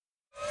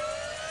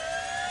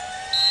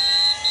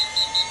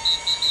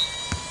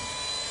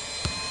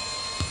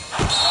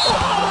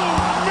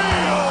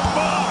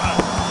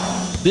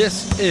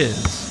This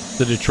is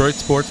the Detroit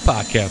Sports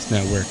Podcast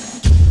Network.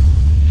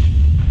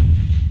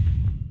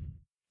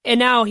 And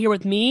now here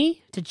with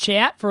me to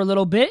chat for a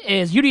little bit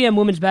is UDM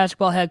women's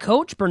basketball head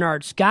coach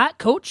Bernard Scott.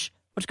 Coach,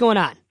 what's going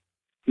on?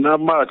 Not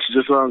much.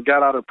 Just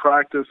got out of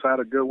practice. I had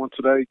a good one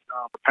today,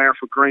 preparing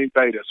for Green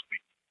Bay this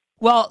week.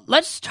 Well,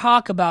 let's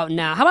talk about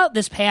now. How about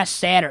this past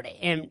Saturday?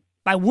 And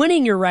by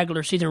winning your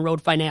regular season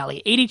road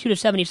finale,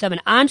 82-77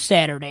 on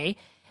Saturday,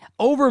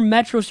 over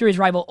Metro Series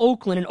rival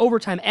Oakland in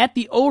overtime at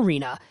the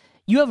O-Arena,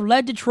 you have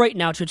led Detroit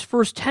now to its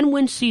first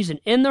 10-win season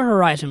in the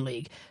Horizon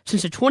League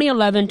since the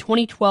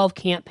 2011-2012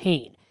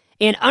 campaign.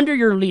 And under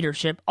your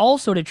leadership,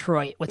 also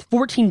Detroit, with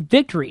 14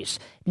 victories,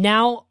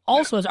 now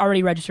also has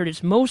already registered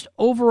its most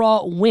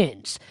overall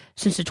wins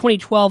since the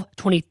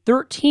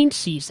 2012-2013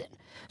 season.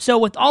 So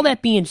with all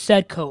that being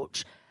said,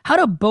 Coach, how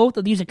do both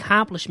of these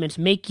accomplishments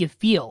make you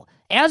feel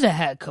as a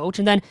head coach?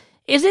 And then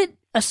is it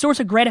a source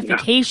of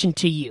gratification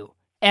to you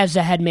as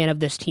the head man of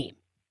this team?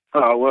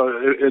 Well,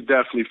 it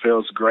definitely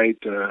feels great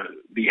to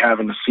be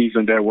having the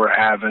season that we're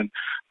having.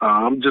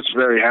 I'm just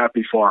very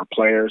happy for our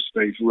players.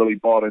 They've really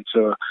bought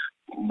into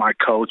my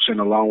coach and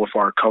along with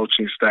our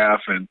coaching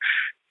staff, and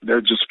they're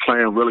just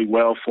playing really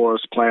well for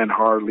us, playing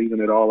hard, leaving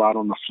it all out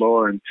on the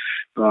floor. And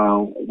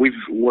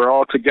we're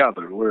all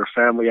together. We're a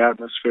family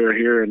atmosphere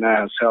here, and that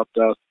has helped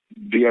us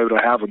be able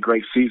to have a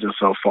great season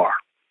so far.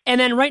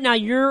 And then right now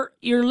you're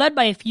led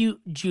by a few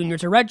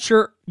juniors, a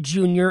redshirt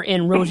junior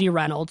in Rosie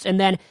Reynolds, and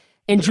then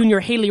in junior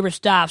Haley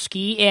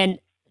Rostovsky, and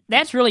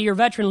that's really your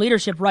veteran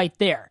leadership right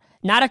there.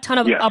 Not a ton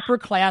of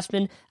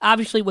upperclassmen.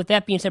 Obviously, with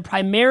that being said,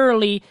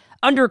 primarily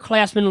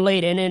underclassmen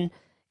laden. And,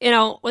 you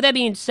know, with that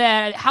being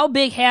said, how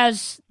big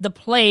has the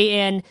play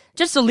and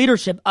just the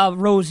leadership of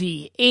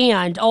Rosie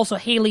and also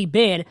Haley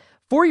been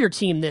for your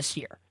team this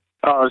year?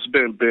 Oh, it's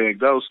been big.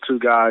 Those two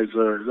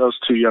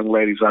young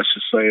ladies, I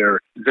should say, are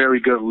very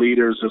good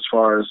leaders as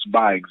far as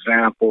by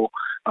example.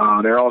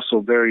 They're also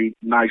very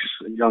nice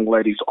young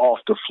ladies off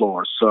the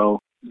floor. So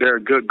they're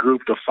a good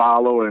group to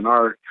follow, and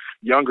our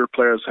younger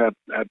players have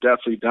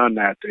definitely done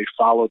that. They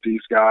followed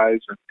these guys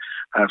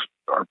and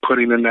are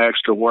putting in the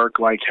extra work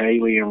like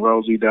Haley and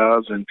Rosie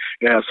does, and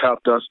it has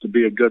helped us to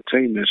be a good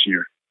team this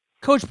year.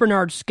 Coach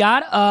Bernard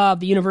Scott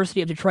of the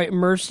University of Detroit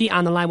Mercy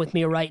on the line with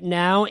me right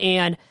now.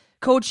 And,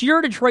 Coach,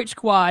 your Detroit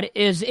squad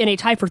is in a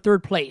tie for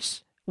third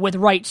place with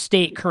Wright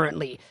State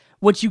currently,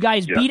 which you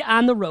guys beat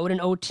on the road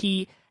in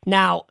OT.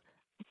 Now,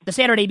 the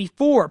Saturday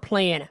before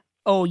playing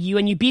OU,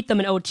 and you beat them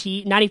in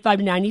OT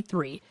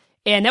 95-93,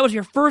 and that was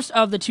your first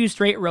of the two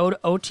straight road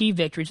OT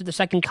victories, with the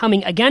second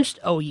coming against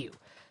OU.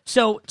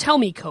 So tell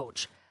me,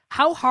 Coach,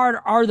 how hard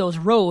are those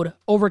road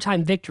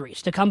overtime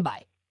victories to come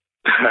by?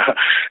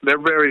 They're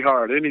very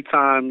hard.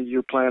 Anytime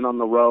you're playing on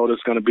the road,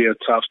 it's going to be a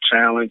tough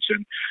challenge.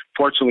 And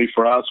fortunately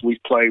for us, we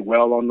played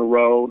well on the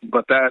road.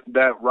 But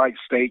that Wright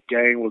State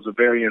game was a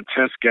very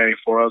intense game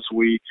for us.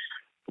 We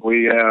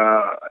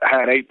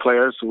had 8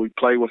 players, so we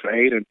played with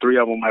 8, and 3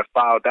 of them had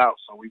fouled out.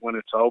 So we went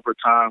into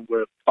overtime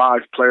with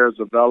 5 players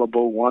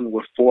available, 1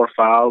 with 4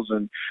 fouls,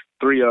 and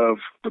 3 of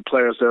the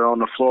players there on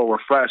the floor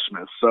were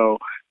freshmen. So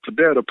to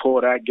be able to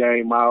pull that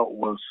game out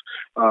was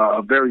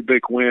a very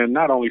big win,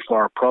 not only for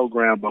our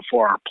program, but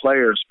for our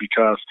players,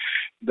 because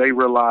they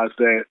realized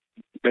that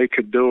they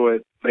could do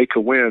it, they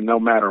could win no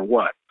matter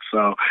what.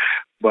 So,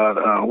 but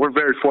we're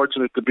very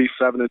fortunate to be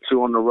 7-2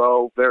 on the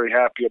road. Very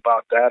happy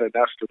about that, and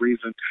that's the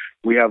reason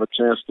we have a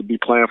chance to be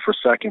playing for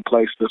second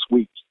place this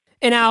week.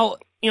 And now,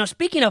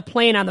 speaking of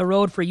playing on the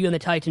road for you and the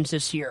Titans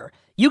this year,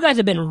 you guys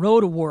have been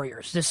road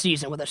warriors this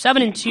season with a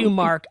 7-2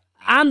 mark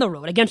on the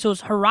road against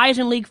those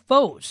Horizon League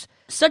foes,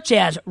 such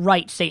as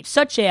Wright State,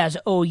 such as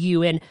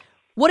OU. And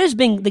what has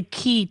been the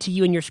key to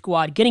you and your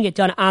squad getting it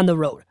done on the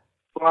road?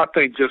 Well, I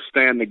think just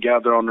staying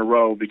together on the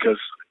road, because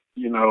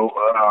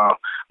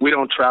we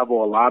don't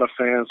travel a lot of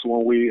fans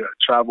when we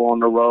travel on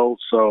the road.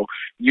 So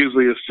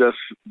usually it's just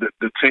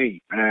the team,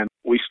 and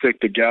we stick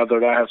together.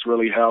 That has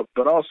really helped.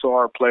 But also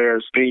our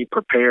players being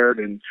prepared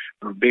and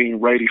being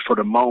ready for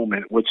the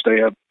moment, which they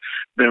have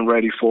been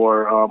ready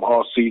for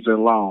all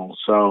season long.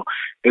 So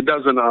it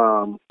doesn't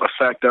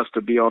affect us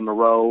to be on the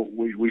road.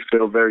 We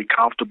feel very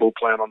comfortable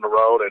playing on the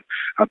road, and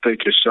I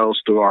think it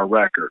shows through our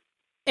record.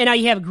 And now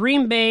you have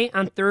Green Bay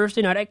on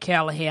Thursday night at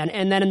Callahan,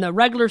 and then in the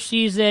regular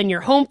season,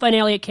 your home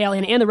finale at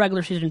Callahan and the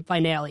regular season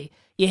finale,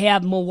 you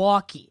have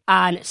Milwaukee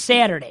on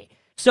Saturday.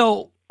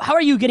 So how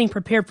are you getting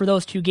prepared for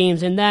those two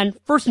games? And then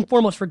first and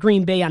foremost for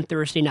Green Bay on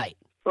Thursday night.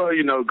 Well,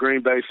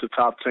 Green Bay's the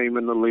top team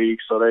in the league,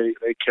 so they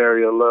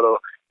carry a little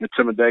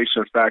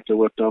intimidation factor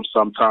with them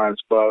sometimes.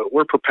 But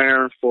we're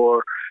preparing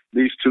for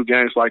these two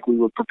games like we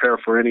would prepare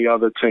for any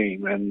other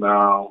team. And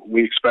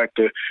we expect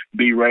to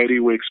be ready.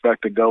 We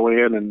expect to go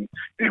in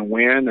and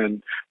win.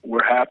 And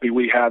we're happy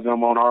we have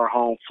them on our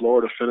home floor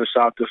to finish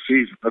out the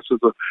season. This is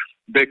a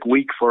big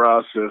week for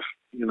us if,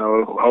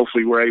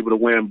 hopefully we're able to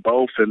win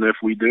both. And if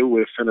we do,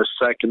 we'll finish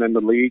second in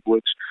the league,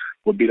 which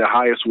would be the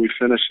highest we've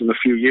finished in a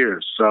few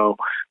years. So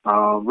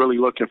really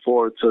looking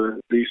forward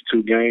to these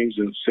two games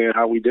and seeing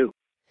how we do.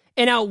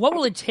 And now what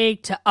will it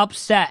take to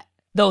upset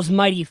those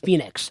mighty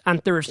Phoenix on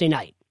Thursday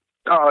night?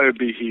 Oh, it'd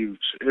be huge.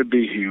 It'd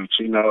be huge.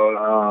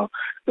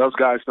 Those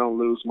guys don't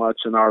lose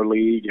much in our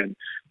league, and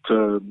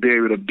to be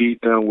able to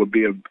beat them would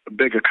be a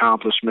big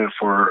accomplishment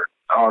for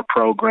our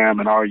program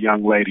and our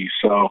young ladies.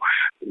 So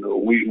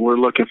we're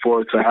looking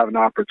forward to having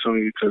an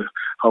opportunity to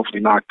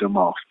hopefully knock them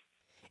off.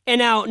 And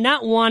now,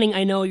 not wanting,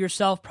 I know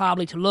yourself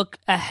probably to look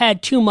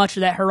ahead too much to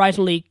that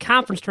Horizon League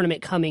conference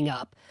tournament coming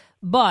up,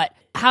 but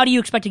how do you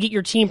expect to get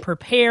your team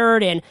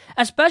prepared, and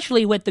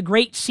especially with the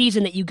great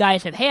season that you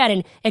guys have had,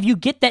 and if you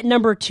get that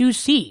number 2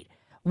 seed,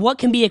 what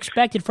can be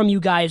expected from you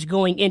guys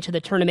going into the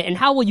tournament, and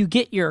how will you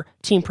get your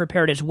team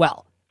prepared as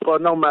well? Well,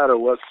 no matter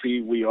what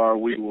seed we are,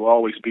 we will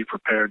always be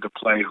prepared to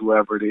play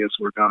whoever it is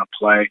we're going to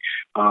play.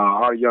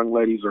 Our young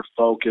ladies are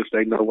focused.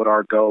 They know what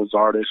our goals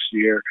are this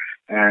year.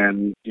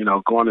 And,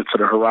 going into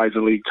the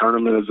Horizon League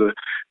tournament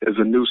is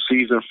a new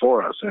season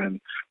for us. And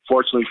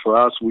fortunately for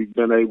us, we've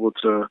been able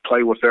to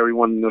play with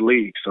everyone in the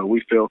league. So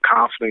we feel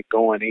confident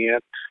going in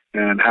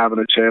and having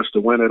a chance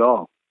to win it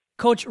all.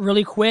 Coach,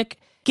 really quick,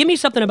 give me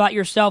something about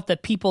yourself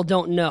that people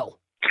don't know.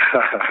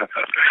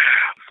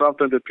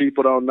 Something that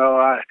people don't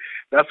know?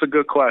 That's a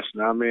good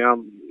question. I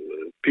mean,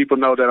 people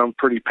know that I'm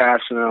pretty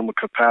passionate. I'm a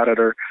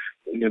competitor.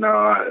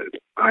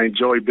 I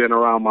enjoy being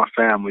around my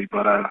family,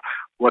 but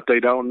what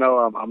they don't know,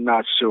 I'm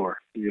not sure.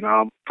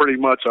 I'm pretty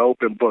much an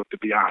open book, to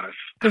be honest.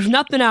 There's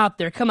nothing out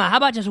there. Come on, how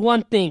about just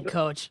one thing,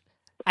 Coach?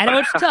 I know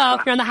it's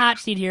tough. You're on the hot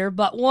seat here,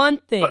 but one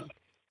thing.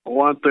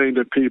 One thing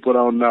that people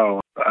don't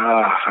know.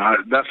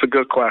 That's a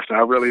good question. I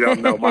really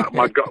don't know.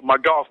 My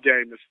golf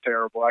game is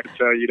terrible. I can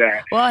tell you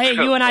that. Well, hey,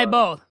 you and I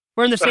both.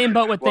 We're in the same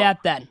boat with that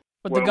then.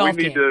 With the golf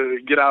we need game. to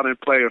get out and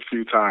play a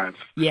few times.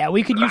 Yeah,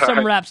 we could use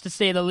some reps, to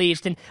say the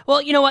least. And, well,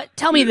 you know what?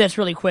 Tell me this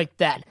really quick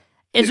then.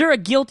 Is there a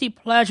guilty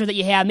pleasure that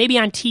you have, maybe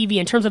on TV,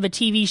 in terms of a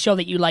TV show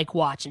that you like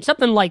watching?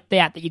 Something like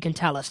that you can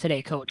tell us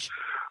today, Coach.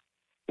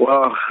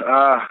 Well,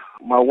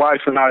 my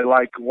wife and I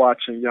like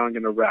watching Young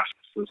and the Restless.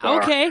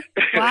 Okay.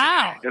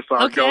 Wow. It's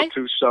our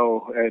go-to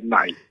show at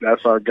night.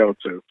 That's our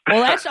go-to.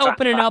 Well, that's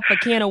opening up a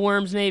can of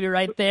worms maybe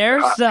right there.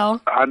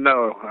 So I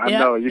know.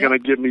 You're going to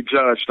get me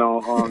judged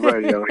on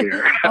radio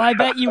here. Oh, I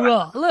bet you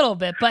will. A little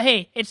bit. But,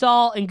 hey, it's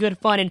all in good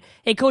fun. And,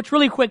 hey, Coach,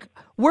 really quick,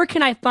 where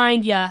can I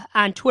find you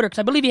on Twitter? Because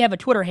I believe you have a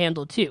Twitter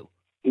handle, too.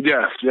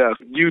 Yes.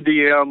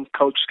 UDM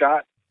Coach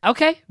Scott.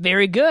 Okay,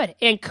 very good.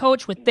 And,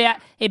 Coach, with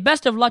that, hey,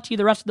 best of luck to you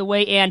the rest of the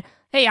way. And,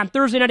 hey, on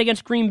Thursday night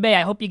against Green Bay,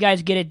 I hope you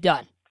guys get it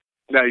done.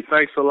 Hey,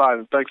 thanks a lot,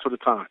 and thanks for the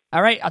time.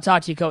 All right, I'll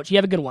talk to you, Coach. You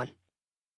have a good one.